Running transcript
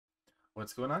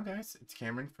What's going on, guys? It's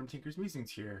Cameron from Tinker's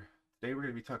Musings here. Today we're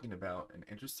going to be talking about an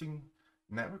interesting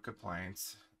network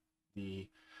appliance, the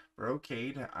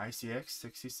Brocade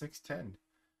ICX6610.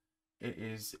 It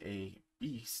is a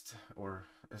beast, or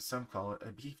as some call it,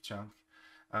 a beef chunk.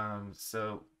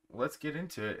 So let's get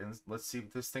into it and let's see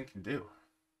what this thing can do.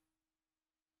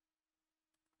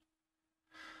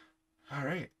 All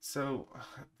right, so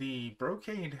the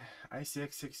Brocade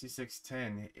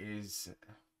ICX6610 is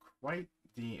quite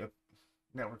the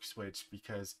network switch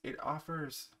because it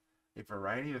offers a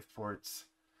variety of ports.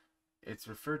 It's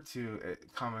referred to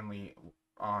commonly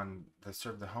on the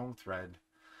serve the home thread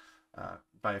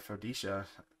by Fohdeesha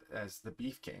as the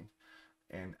Beef King.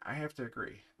 And I have to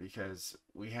agree because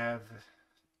we have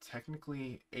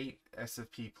technically 8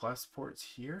 SFP plus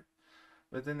ports here,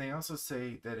 but then they also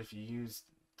say that if you use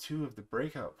 2 of the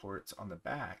breakout ports on the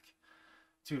back,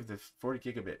 2 of the 40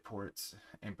 gigabit ports,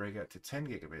 and break out to 10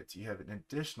 gigabits, you have an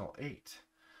additional 8.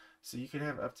 So you could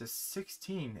have up to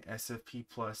 16 SFP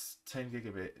plus 10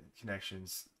 gigabit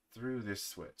connections through this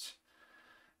switch.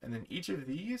 And then each of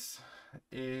these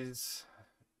is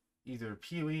either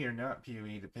PoE or not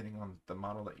PoE depending on the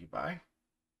model that you buy.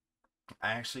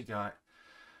 I actually got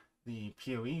the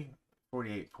PoE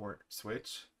 48 port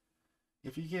switch.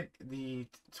 If you get the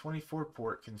 24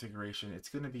 port configuration, it's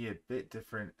going to be a bit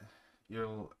different.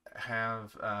 You'll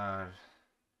have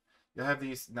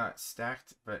these not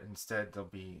stacked, but instead they'll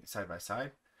be side by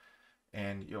side,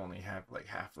 and you only have like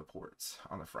half the ports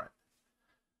on the front.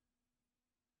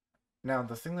 Now,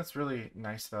 the thing that's really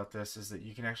nice about this is that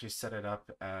you can actually set it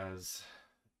up as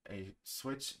a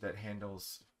switch that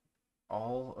handles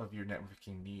all of your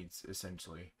networking needs,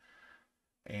 essentially.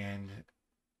 And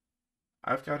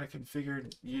I've got it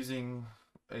configured using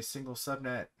a single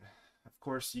subnet. Of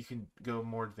course, you can go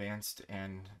more advanced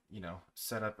and,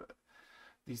 set up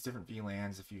these different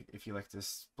VLANs if you like to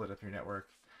split up your network.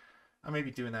 I may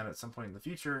be doing that at some point in the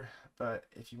future, but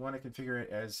if you want to configure it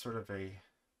as sort of a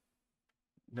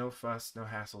no fuss, no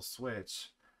hassle switch,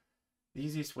 the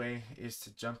easiest way is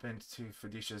to jump into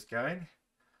Fohdeesha's guide,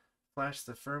 flash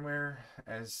the firmware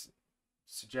as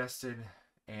suggested,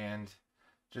 and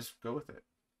just go with it.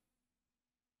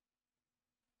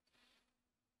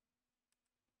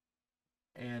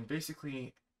 And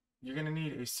basically, you're going to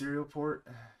need a serial port,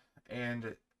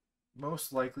 and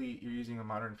most likely you're using a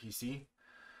modern PC.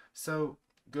 So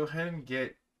go ahead and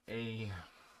get a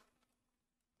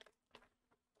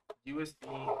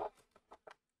USB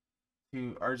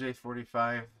to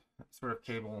RJ45 sort of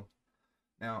cable.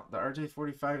 Now, the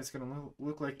RJ45 is going to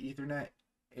look like Ethernet.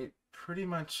 It pretty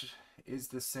much is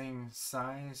the same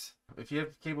size. If you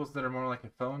have cables that are more like a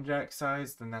phone jack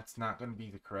size, then that's not going to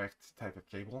be the correct type of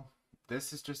cable.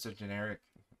 This is just a generic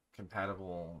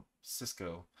compatible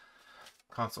Cisco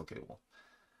console cable.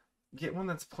 Get one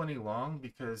that's plenty long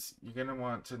because you're going to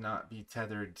want to not be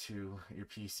tethered to your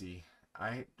PC.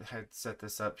 I had set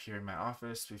this up here in my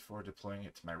office before deploying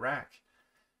it to my rack,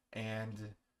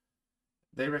 and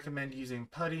they recommend using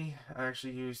putty. I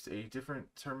actually used a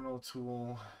different terminal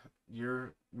tool.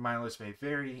 Your mileage may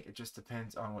vary. It just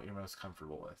depends on what you're most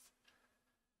comfortable with.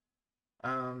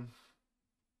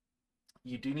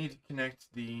 You do need to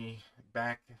connect the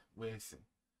back with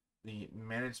the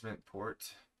management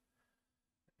port,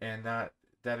 and that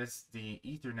is the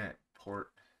Ethernet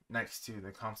port next to the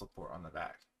console port on the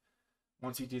back.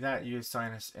 Once you do that, you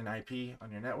assign an IP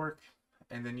on your network,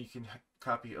 and then you can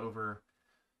copy over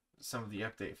some of the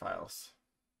update files.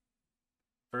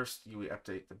 First, you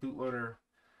update the bootloader,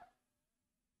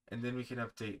 and then we can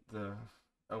update the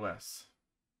OS.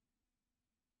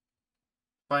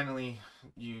 Finally,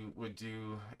 you would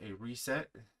do a reset,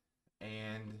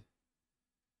 and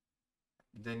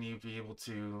then you'd be able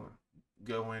to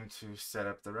go in to set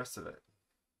up the rest of it.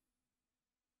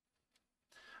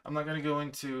 I'm not going to go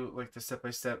into like the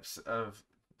step-by-steps of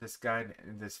this guide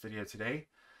in this video today,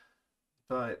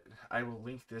 but I will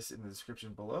link this in the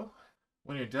description below.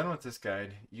 When you're done with this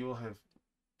guide, you will have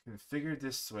configured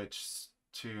this switch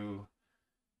to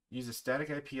use a static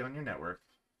IP on your network,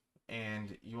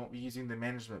 and you won't be using the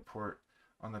management port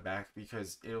on the back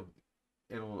because it'll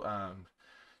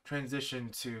transition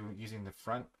to using the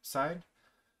front side,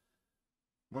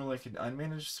 more like an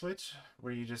unmanaged switch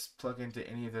where you just plug into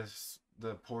any of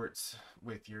the ports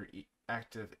with your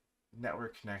active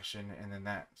network connection, and then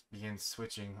that begins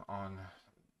switching on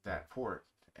that port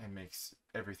and makes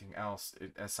everything else,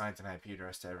 it assigns an IP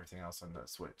address to everything else on the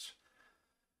switch.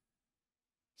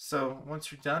 So once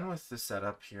you're done with the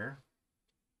setup here,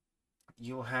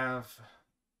 you'll have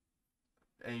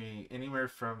anywhere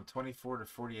from 24 to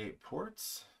 48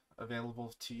 ports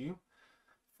available to you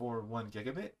for 1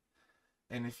 gigabit.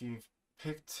 And if you've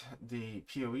picked the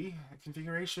PoE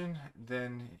configuration,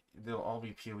 then they'll all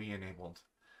be PoE enabled.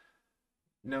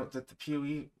 Note that the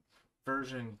PoE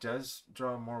version does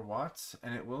draw more watts,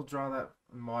 and it will draw that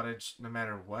wattage no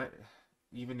matter what,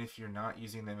 even if you're not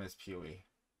using them as PoE.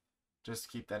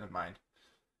 Just keep that in mind.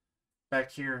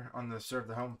 Back here on the serve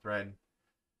the home thread,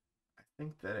 I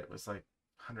think that it was like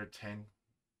 110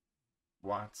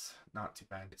 watts. Not too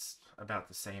bad. It's about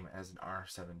the same as an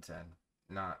R710.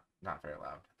 Not very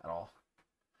loud at all.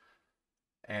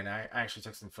 And I actually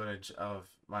took some footage of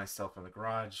myself in the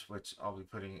garage, which I'll be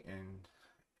putting in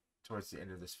towards the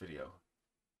end of this video.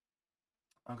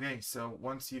 Okay, so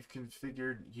once you've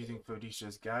configured using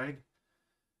Fohdeesha's guide,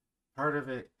 part of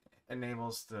it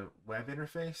enables the web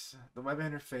interface. The web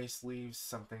interface leaves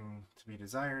something to be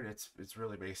desired. It's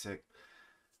really basic.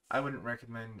 I wouldn't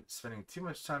recommend spending too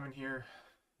much time in here.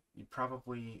 You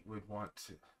probably would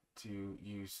want to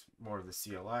use more of the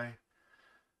CLI.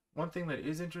 One thing that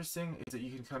is interesting is that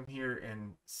you can come here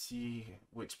and see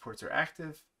which ports are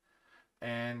active,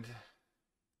 and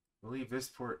I believe this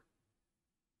port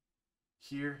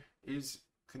here is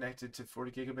connected to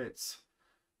 40 gigabits.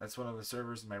 That's one of the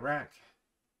servers in my rack.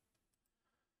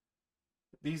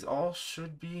 These all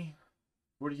should be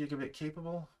 40 gigabit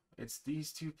capable. It's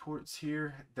these two ports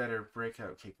here that are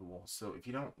breakout capable. So if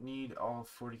you don't need all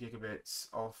 40 gigabits,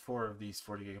 all 4 of these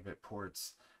 40 gigabit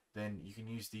ports, then you can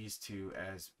use these two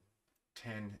as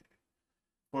 4x10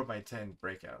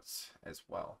 breakouts as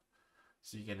well.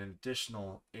 So you get an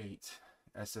additional 8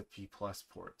 SFP plus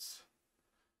ports.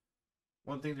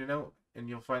 One thing to note, and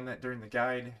you'll find that during the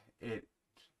guide, it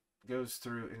goes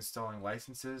through installing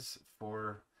licenses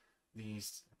for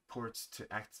these ports to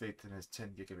activate them as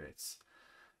 10 gigabits.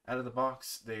 Out of the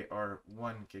box, they are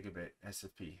 1 gigabit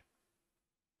SFP.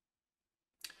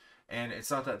 And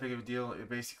it's not that big of a deal.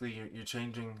 Basically, you're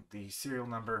changing the serial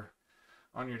number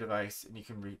on your device, and you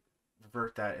can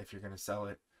revert that if you're going to sell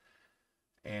it.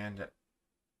 And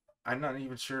I'm not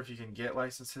even sure if you can get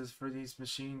licenses for these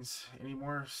machines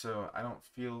anymore, so I don't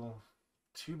feel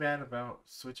too bad about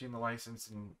switching the license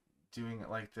and doing it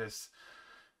like this.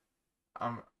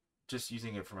 I'm just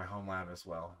using it for my home lab as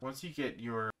well. Once you get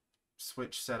your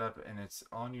switch set up and it's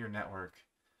on your network,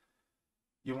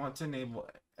 you want to enable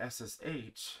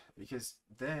SSH, because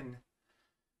then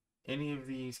any of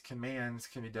these commands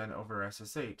can be done over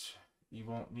SSH. You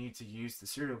won't need to use the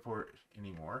serial port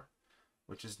anymore,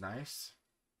 which is nice.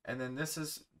 And then this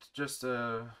is just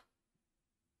how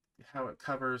it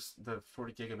covers the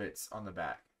 40 gigabits on the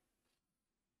back.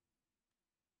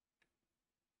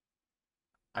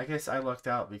 I guess I lucked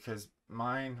out because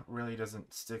mine really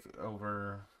doesn't stick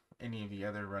over any of the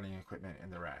other running equipment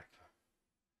in the rack.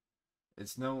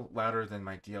 It's no louder than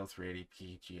my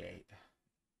DL380P G8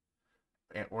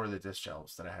 or the disk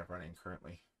shelves that I have running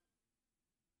currently.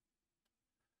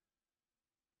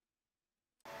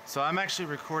 So I'm actually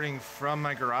recording from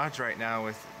my garage right now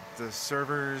with the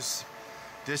servers,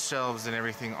 disk shelves, and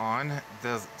everything on.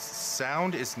 The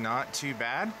sound is not too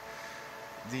bad.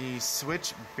 The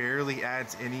switch barely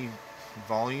adds any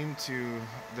volume to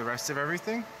the rest of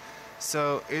everything.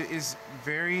 So it is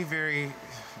very, very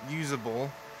usable.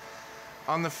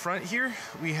 On the front here,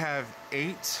 we have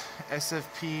 8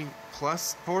 SFP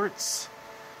plus ports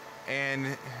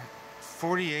and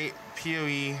 48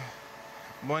 PoE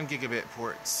 1 gigabit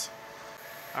ports.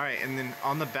 Alright, and then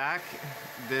on the back,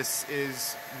 this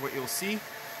is what you'll see.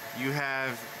 You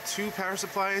have 2 power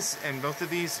supplies, and both of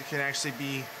these can actually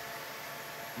be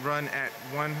run at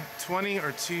 120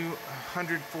 or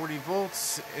 240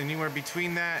 volts, anywhere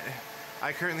between that.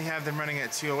 I currently have them running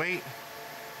at 208,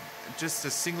 just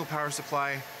a single power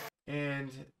supply.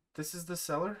 And this is the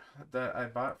seller that I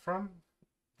bought from.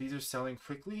 These are selling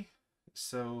quickly,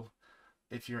 so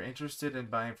if you're interested in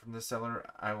buying from the seller,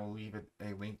 I will leave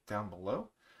a link down below.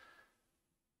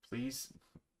 Please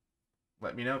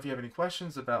let me know if you have any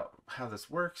questions about how this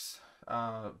works.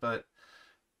 But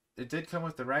it did come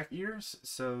with the rack ears,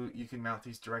 so you can mount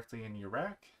these directly in your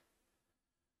rack.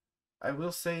 I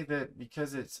will say that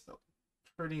because it's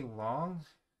pretty long,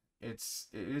 it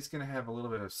is going to have a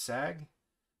little bit of sag.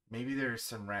 Maybe there's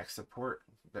some rack support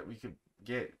that we could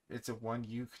get. It's a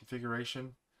 1U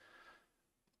configuration.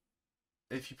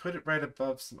 If you put it right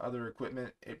above some other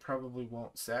equipment, it probably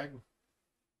won't sag.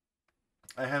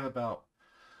 I have about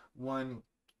 1U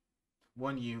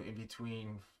in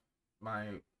between my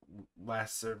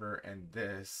last server and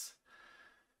this.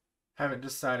 Haven't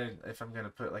decided if I'm going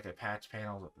to put like a patch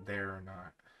panel there or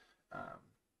not,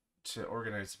 to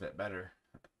organize a bit better.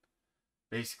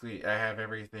 Basically, I have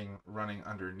everything running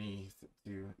underneath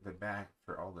to the back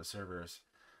for all the servers,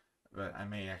 but I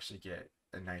may actually get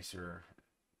a nicer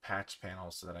patch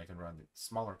panels so that I can run the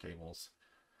smaller cables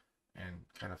and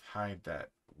kind of hide that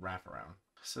wraparound.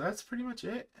 So that's pretty much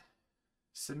it.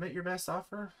 Submit your best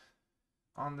offer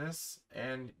on this,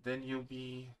 and then you'll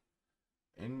be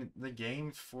in the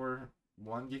game for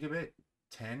 1 gigabit,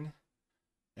 10,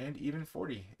 and even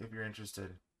 40 if you're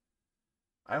interested.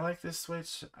 I like this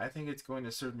switch. I think it's going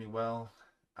to serve me well.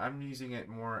 I'm using it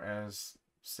more as,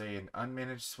 say, an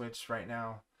unmanaged switch right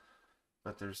now,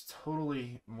 but there's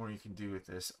totally more you can do with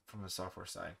this from the software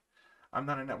side. I'm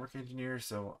not a network engineer,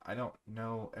 so I don't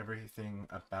know everything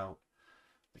about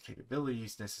the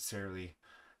capabilities necessarily.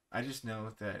 I just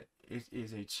know that it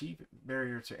is a cheap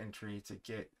barrier to entry to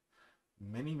get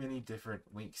many different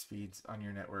link speeds on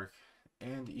your network,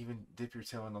 and even dip your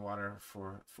toe in the water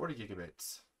for 40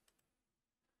 gigabits.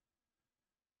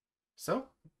 So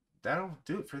that'll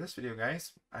do it for this video,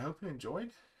 guys. I hope you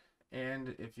enjoyed,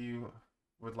 and if you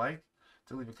would like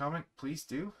to leave a comment, please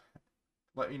do.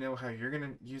 Let me know how you're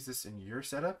going to use this in your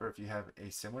setup, or if you have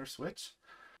a similar switch.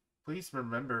 Please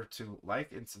remember to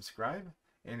like and subscribe,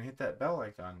 and hit that bell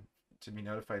icon to be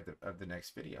notified of the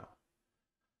next video.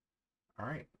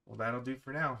 Alright, well that'll do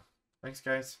for now. Thanks,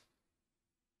 guys.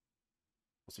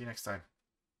 We'll see you next time.